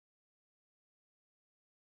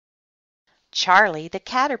Charlie the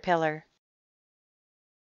Caterpillar.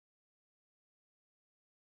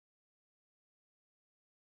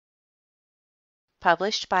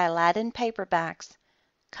 Published by Aladdin Paperbacks.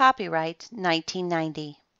 Copyright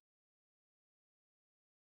 1990.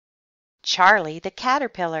 Charlie the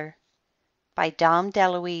Caterpillar by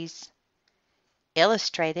DeLuise.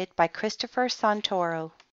 Illustrated by Christopher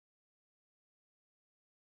Santoro.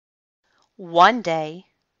 One day,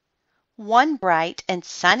 one bright and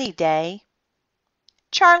sunny day,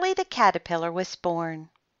 Charlie the Caterpillar was born.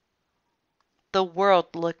 The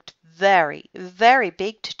world looked very, very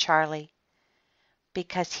big to Charlie,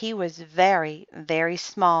 because he was very, very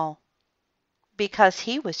small, because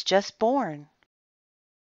he was just born.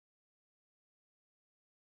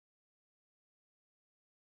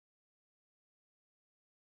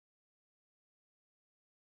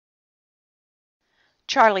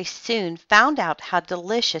 Charlie soon found out how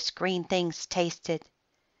delicious green things tasted.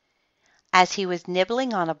 As he was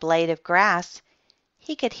nibbling on a blade of grass,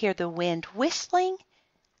 he could hear the wind whistling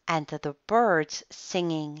and the birds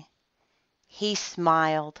singing. He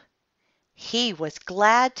smiled. He was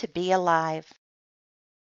glad to be alive.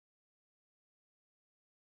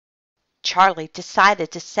 Charlie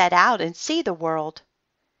decided to set out and see the world.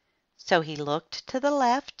 So he looked to the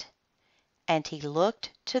left and he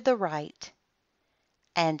looked to the right,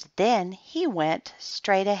 and then he went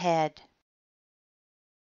straight ahead.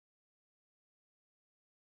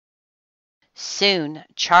 Soon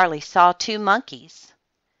Charlie saw two monkeys.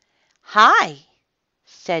 "Hi,"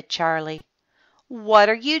 said Charlie. "What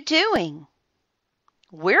are you doing?"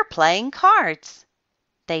 "We're playing cards,"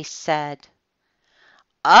 they said.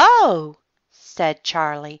 "Oh," said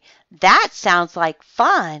Charlie, "that sounds like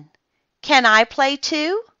fun. Can I play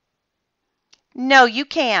too?" "No, you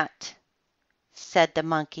can't," said the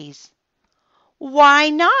monkeys. "Why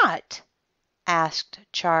not?" asked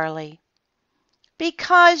Charlie.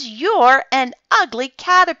 "Because you're an ugly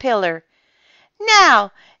caterpillar.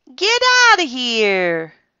 Now, get out of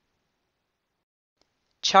here."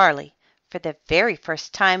 Charlie, for the very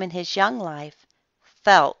first time in his young life,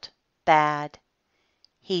 felt bad.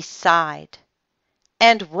 He sighed,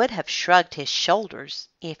 and would have shrugged his shoulders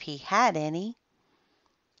if he had any.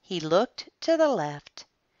 He looked to the left,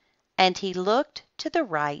 and he looked to the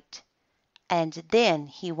right, and then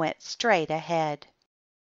he went straight ahead.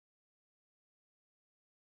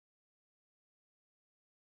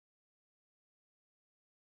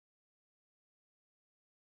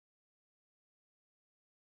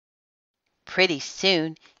 Pretty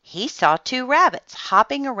soon he saw two rabbits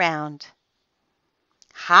hopping around.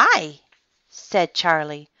 "Hi," said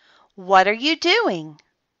Charlie. "What are you doing?"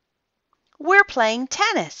 "We're playing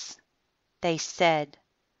tennis," they said.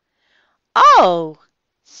 "Oh,"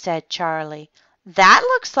 said Charlie, "that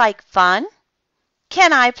looks like fun.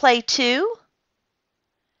 Can I play too?"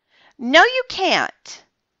 "No, you can't,"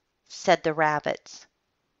 said the rabbits.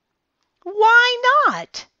 "Why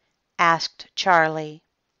not?" asked Charlie.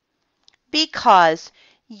 "Because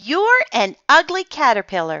you're an ugly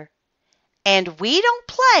caterpillar, and we don't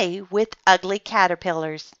play with ugly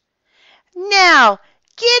caterpillars. Now,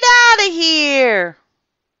 get out of here."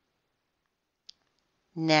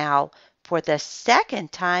 Now, for the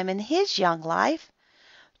second time in his young life,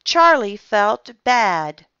 Charlie felt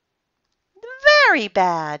bad, very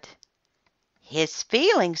bad. His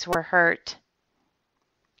feelings were hurt.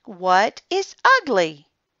 "What is ugly?"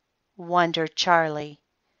 wondered Charlie.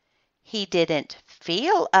 He didn't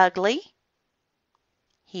feel ugly.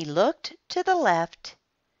 He looked to the left,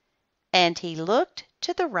 and he looked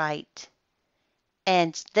to the right,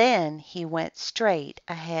 and then he went straight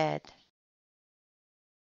ahead.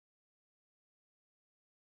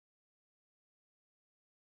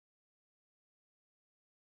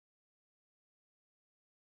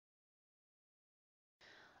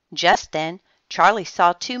 Just then Charlie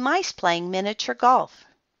saw two mice playing miniature golf.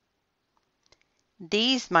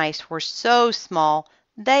 These mice were so small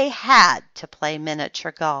they had to play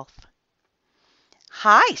miniature golf.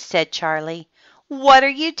 "Hi," said Charlie. "What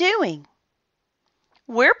are you doing?"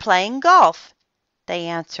 "We're playing golf," they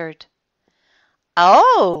answered.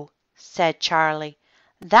 "Oh," said Charlie,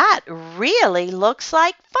 "that really looks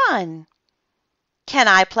like fun. Can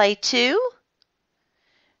I play too?"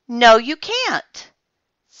 "No, you can't,"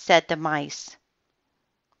 said the mice.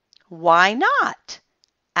 "Why not?"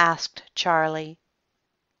 asked Charlie.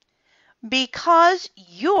 "Because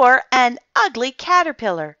you're an ugly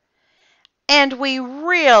caterpillar, and we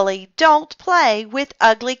really don't play with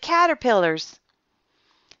ugly caterpillars.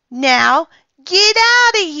 Now, get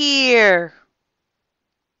out of here."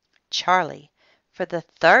 Charlie, for the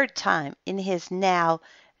third time in his now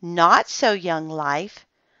not so young life,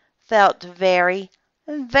 felt very,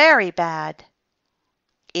 very bad.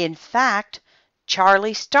 In fact,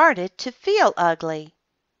 Charlie started to feel ugly.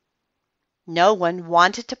 No one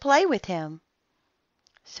wanted to play with him.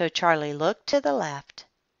 So Charlie looked to the left,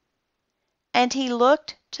 and he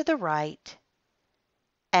looked to the right,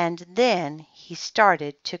 and then he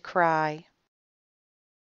started to cry.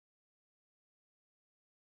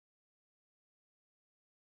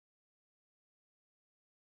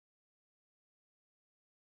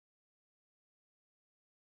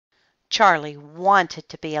 Charlie wanted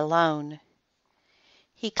to be alone.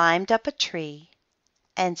 He climbed up a tree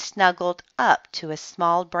and snuggled up to a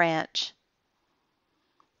small branch.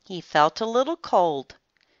 He felt a little cold,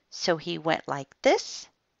 so he went like this,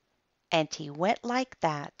 and he went like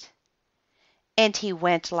that, and he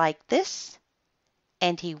went like this,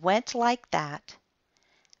 and he went like that,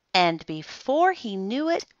 and before he knew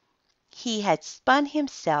it, he had spun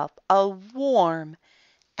himself a warm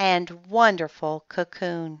and wonderful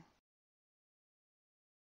cocoon.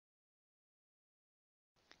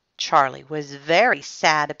 Charlie was very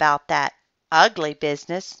sad about that ugly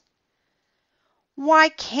business. Why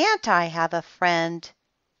can't I have a friend?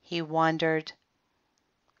 He wondered.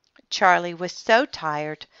 Charlie was so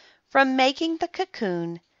tired from making the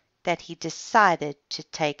cocoon that he decided to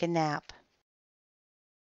take a nap.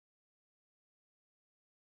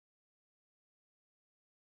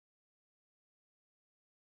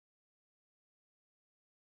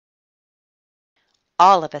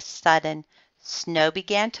 All of a sudden, snow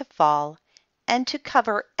began to fall and to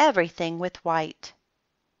cover everything with white.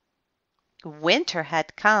 Winter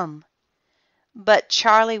had come, but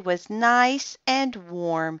Charlie was nice and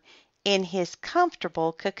warm in his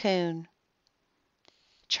comfortable cocoon.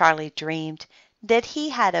 Charlie dreamed that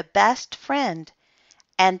he had a best friend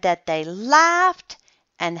and that they laughed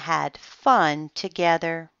and had fun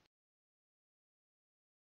together.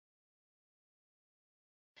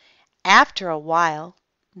 After a while,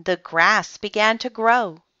 the grass began to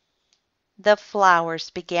grow, the flowers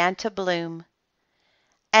began to bloom,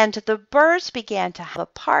 and the birds began to have a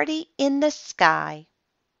party in the sky.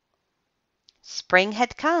 Spring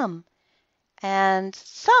had come, and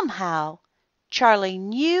somehow Charlie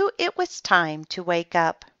knew it was time to wake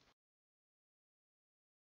up.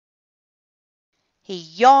 He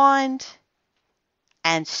yawned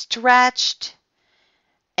and stretched,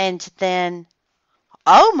 and then,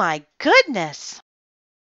 oh my goodness!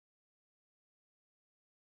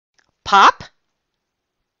 Pop!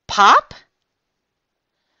 Pop!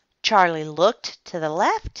 Charlie looked to the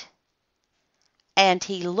left, and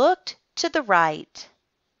he looked to the right,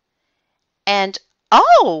 and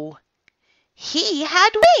oh! He had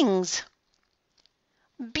wings!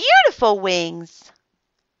 Beautiful wings!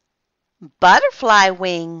 Butterfly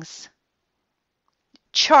wings!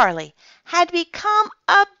 Charlie had become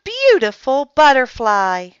a beautiful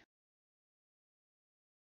butterfly.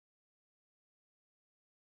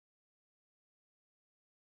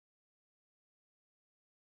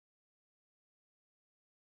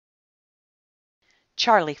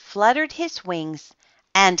 Charlie fluttered his wings,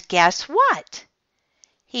 and guess what?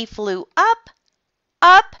 He flew up,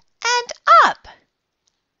 up, and up.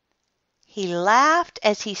 He laughed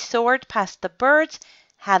as he soared past the birds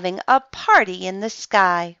having a party in the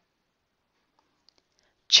sky.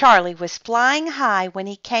 Charlie was flying high when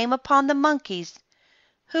he came upon the monkeys,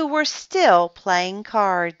 who were still playing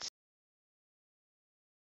cards.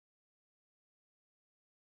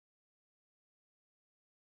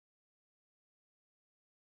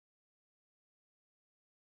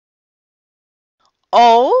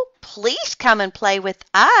 Oh, please come and play with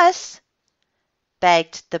us,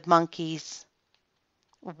 begged the monkeys.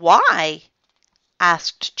 Why?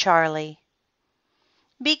 Asked Charlie.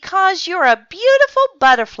 Because you're a beautiful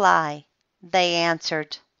butterfly, they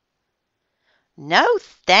answered. No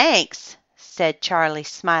thanks, said Charlie,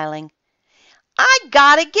 smiling. I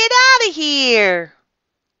gotta get out of here.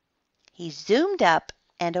 He zoomed up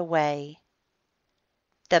and away.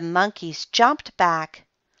 The monkeys jumped back,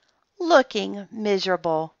 looking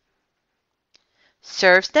miserable.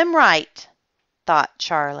 Serves them right, thought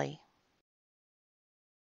Charlie.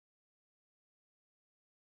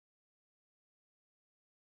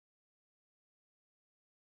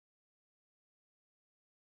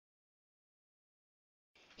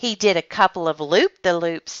 He did a couple of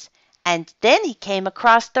loop-the-loops, and then he came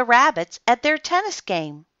across the rabbits at their tennis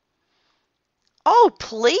game. Oh,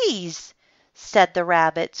 please, said the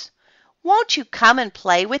rabbits, won't you come and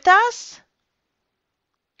play with us?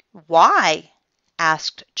 Why?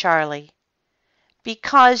 Asked Charlie.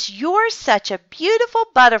 Because you're such a beautiful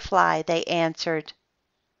butterfly, they answered.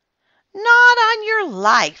 Not on your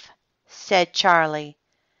life, said Charlie.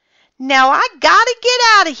 Now I gotta get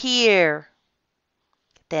out of here."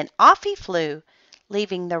 Then off he flew,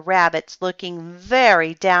 leaving the rabbits looking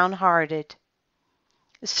very downhearted.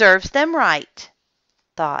 "Serves them right,"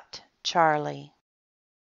 thought Charlie.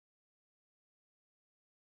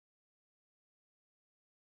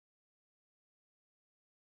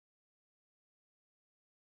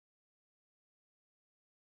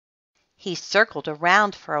 He circled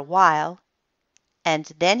around for a while, and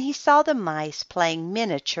then he saw the mice playing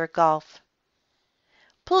miniature golf.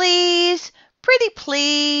 "Please, pretty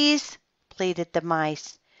please," pleaded the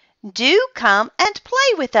mice, "do come and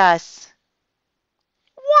play with us."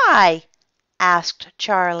 "Why?" asked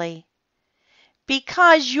Charlie.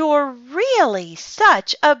 "Because you're really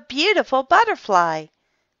such a beautiful butterfly,"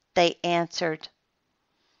 they answered.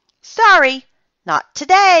 "Sorry, not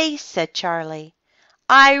today," said Charlie.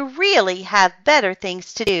 "I really have better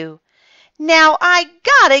things to do. Now I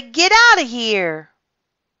gotta get out of here."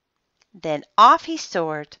 Then off he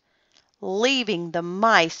soared, leaving the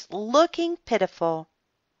mice looking pitiful.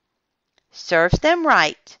 "Serves them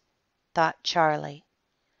right," thought Charlie.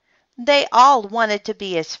 They all wanted to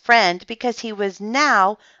be his friend because he was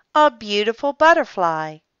now a beautiful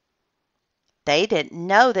butterfly. They didn't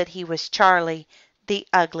know that he was Charlie, the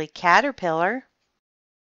ugly caterpillar.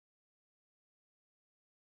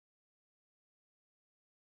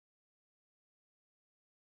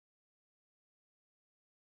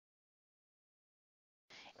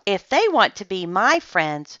 If they want to be my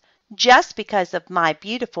friends just because of my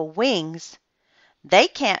beautiful wings, they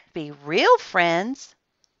can't be real friends,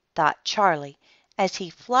 thought Charlie as he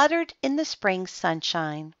fluttered in the spring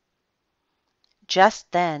sunshine.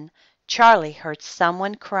 Just then Charlie heard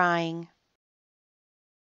someone crying.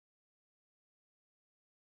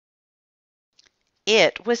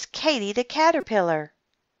 It was Katy the caterpillar.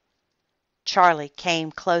 Charlie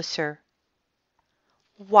came closer.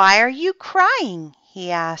 "Why are you crying?" he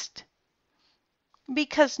asked.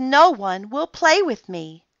 "Because no one will play with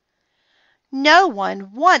me. No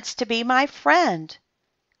one wants to be my friend,"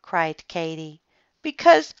 cried Katy,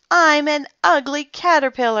 "because I'm an ugly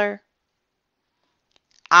caterpillar."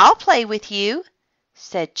 "I'll play with you,"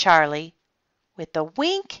 said Charlie, with a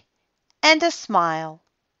wink and a smile.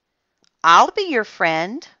 "I'll be your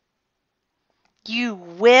friend." "You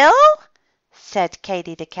will?" said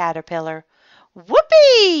Katy the caterpillar.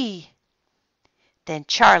 "Whoopee!" Then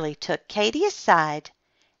Charlie took Katy aside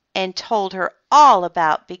and told her all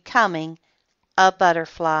about becoming a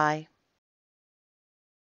butterfly.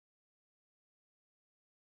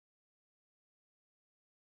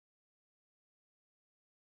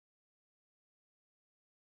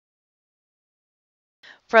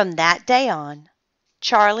 From that day on,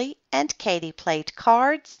 Charlie and Katy played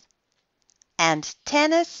cards and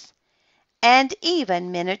tennis and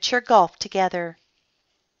even miniature golf together.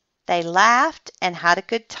 They laughed and had a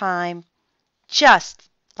good time, just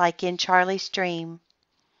like in Charlie's dream.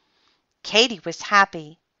 Katy was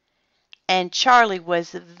happy, and Charlie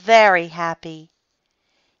was very happy.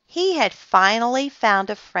 He had finally found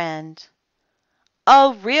a friend,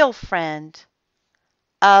 a real friend,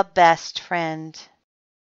 a best friend.